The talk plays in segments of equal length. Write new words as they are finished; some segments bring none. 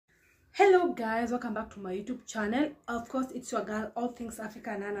Hello guys, welcome back to my YouTube channel. Of course, it's your girl All Things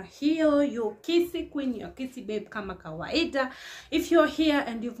Africa Nana here, your kissy queen, your kissy babe kama kawaida. If you're here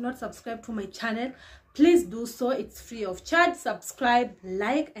and you've not subscribed to my channel, please do so. It's free of charge. Subscribe,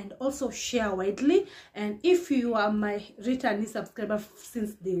 like, and also share widely. And if you are my returning subscriber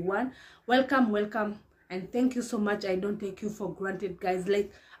since day one, welcome, and thank you so much. I don't take you for granted, guys.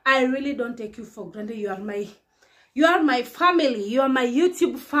 Like, I really don't take you for granted. You are my family. You are my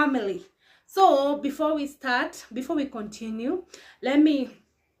YouTube family. So before we continue, let me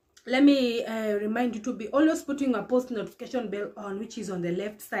remind you to be always putting a post notification bell on, which is on the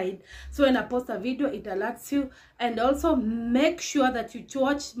left side. So when I post a video, it alerts you. And also make sure that you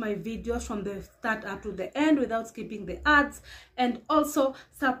watch my videos from the start up to the end without skipping the ads. And also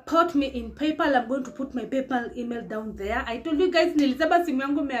support me in PayPal. I'm going to put my PayPal email down there. I told you guys, nilisema simu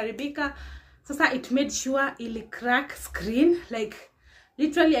yangu imeharibika. Sasa it made sure ili crack screen. Like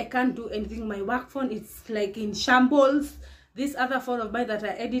literally I can't do anything. My work phone, it's like in shambles. This other phone of mine that I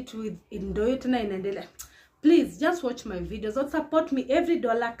edit with in Doyotna and please just watch my videos. Don't support me. Every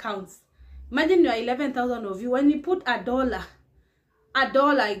dollar counts. Imagine you are 11,000 of you. When you put a dollar,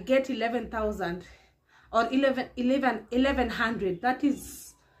 I get 11,000 or 1100.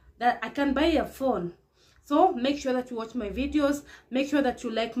 That I can buy a phone. So make sure that you watch my videos. Make sure that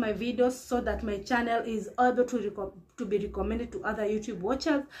you like my videos so that my channel is able to be recommended to other YouTube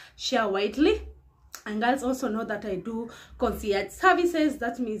watchers. Share widely. And guys, also know that I do concierge services.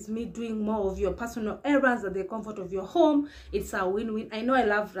 That means me doing more of your personal errands at the comfort of your home. It's a win-win. I know I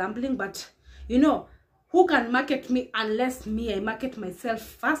love rambling, but you know, who can market me unless me? I market myself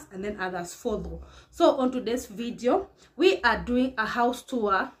first and then others follow. So on today's video, we are doing a house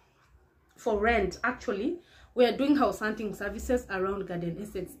tour for rent. Actually, we are doing house hunting services around Garden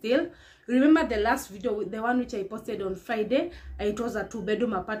Estate still. Remember the last video, the one which I posted on Friday, it was a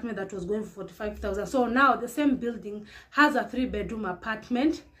 2-bedroom apartment that was going for 45,000. So now the same building has a 3-bedroom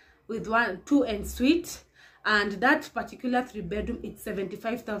apartment with 2 Ensuite, and that particular 3-bedroom, it's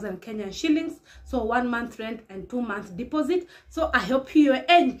 75,000 Kenyan shillings. So 1 month rent and 2 months deposit. So I hope you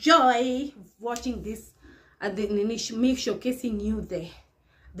enjoy watching this and me showcasing you the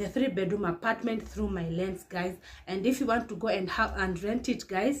 3-bedroom apartment through my lens, guys. And if you want to go and rent it,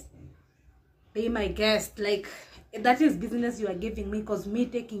 guys, be my guest. Like, that is business you are giving me, because me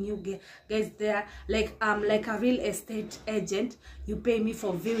taking you guys there, like a real estate agent, you pay me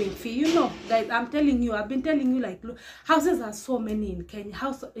for viewing fee. You know, guys, I'm telling you, I've been telling you, like, look, houses are so many in Kenya.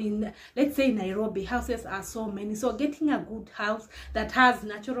 Let's say Nairobi, houses are so many. So getting a good house that has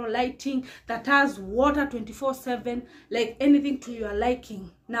natural lighting, that has water 24/7, like anything to your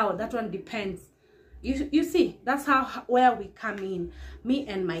liking, now that one depends. You see, that's where we come in, me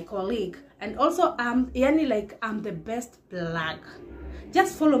and my colleague. And also I'm the best plug.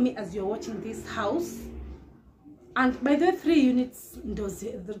 Just follow me as you're watching this house. And by the 3 units,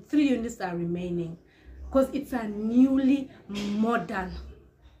 the 3 units are remaining, because it's a newly modern,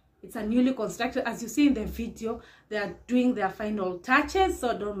 it's a newly constructed. As you see in the video, they are doing their final touches,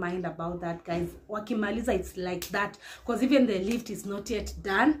 so don't mind about that, guys. Wakimaliza, it's like that, because even the lift is not yet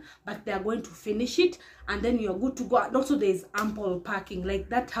done, but they are going to finish it, and then you're good to go. And also there is ample parking. Like,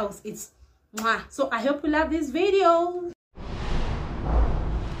 that house, it's mwah. So I hope you love this video.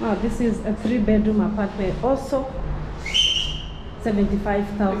 Oh, this is a 3-bedroom apartment, also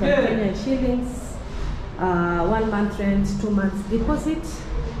 75,000 Kenyan shillings, 1 month rent, 2 months deposit.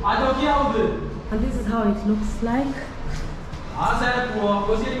 And this is how it looks like.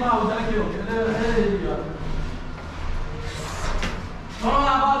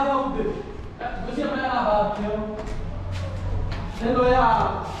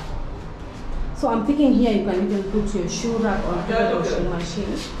 So I'm thinking here you can even put your shoe rack or the washing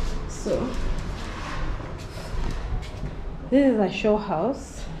machine. So this is a show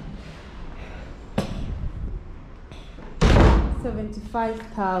house.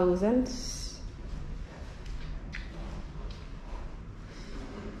 75,000.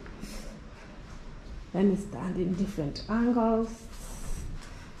 Let me stand in different angles.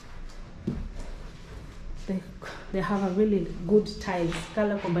 They have a really good tiles,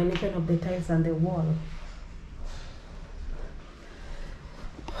 color combination of the tiles and the wall.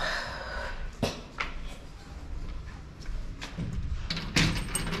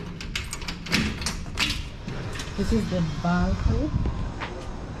 This is the balcony.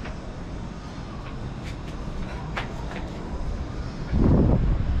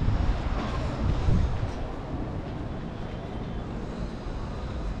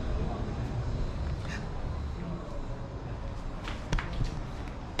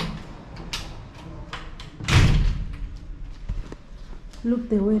 Look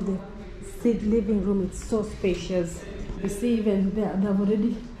the way living room. It's so spacious. You see, even there, they've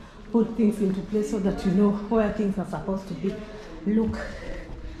already put things into place so that you know where things are supposed to be. Look,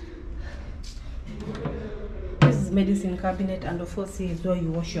 this is medicine cabinet, and of course here is where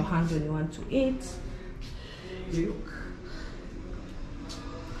you wash your hands when you want to eat. Look.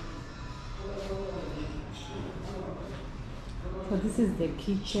 So this is the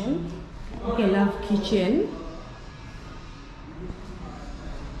kitchen. Okay, love kitchen.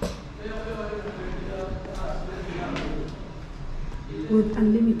 With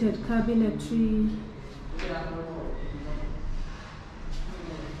unlimited cabinetry.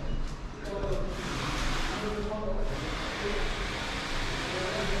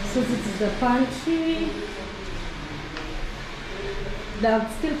 So this is the pantry. They're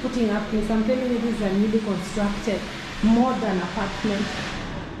still putting up things. I'm telling you, this is a newly constructed modern apartment.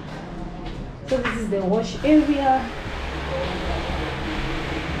 So this is the wash area.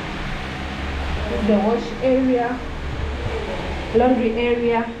 This is the wash area. Laundry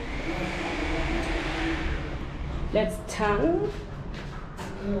area. Let's turn.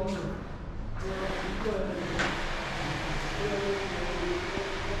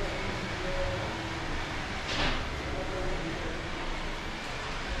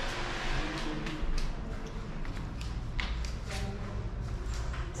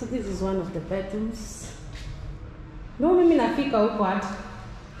 So this is one of the bedrooms. No, mimi nafika huko hata.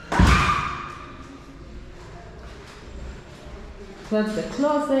 That's the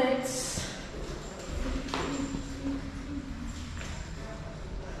closet.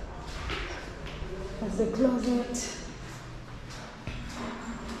 That's the closet.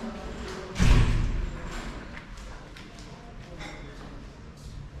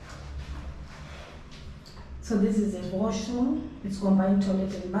 So this is a washroom. It's combined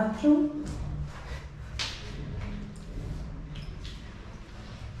toilet and bathroom.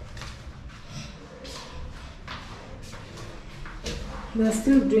 They're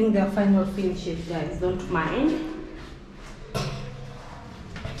still doing their final finishes, guys. Don't mind.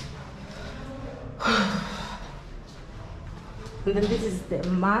 And then this is the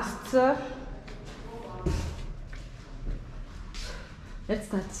master. Let's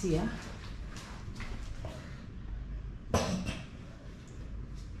start here.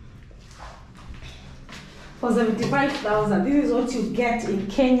 For 75,000, this is what you get in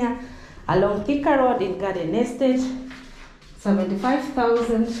Kenya along Thika Road in Garden Estate.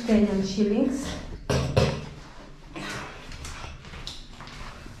 75,000 Kenyan shillings.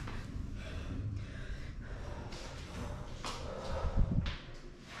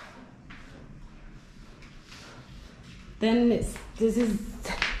 Then this is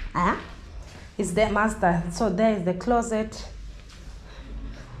the master. So there is the closet.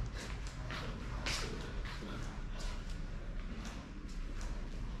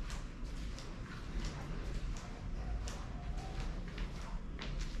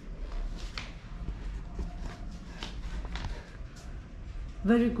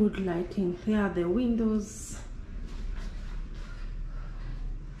 Very good lighting. Here are the windows.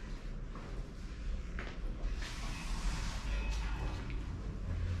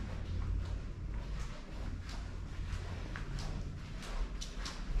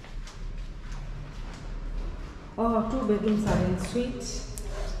 Oh, 2 bedrooms are en suite.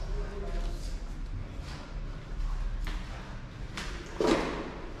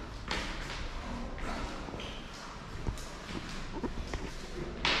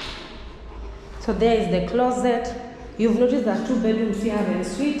 So there is the closet. You've noticed that 2 bedrooms here are en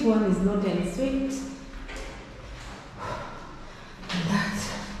suite, one is not en suite. And that,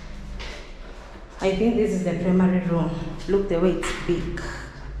 I think this is the primary room. Look the way it's big.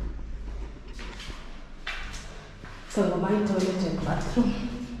 So my toilet and bathroom.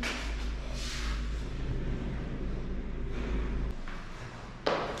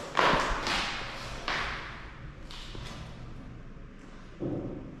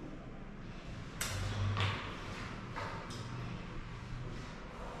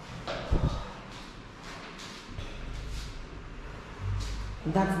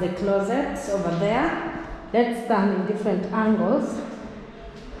 That's the closet over there. Let's stand in different angles.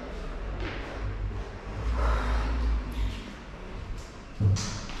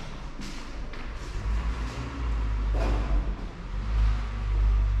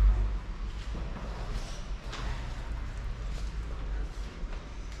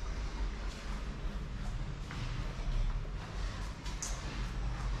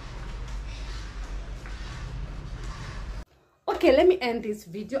 Okay, let me end this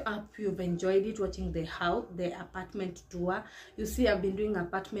video up. You've enjoyed it, watching the house, the apartment tour. You see, I've been doing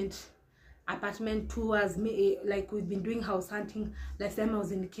apartment apartment tours. Me, like we've been doing house hunting. Last time I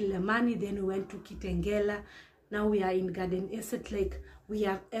was in Kilimani, then we went to Kitengela. Now we are in Garden Estate. Like we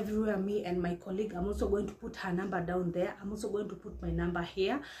are everywhere, me and my colleague. I'm also going to put her number down there. I'm also going to put my number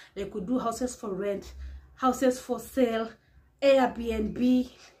here. Like we do houses for rent, houses for sale, Airbnb,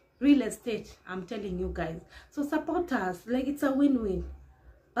 real estate. I'm telling you guys. So support us. Like it's a win-win.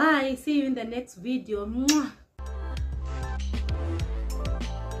 Bye. See you in the next video. Mwah.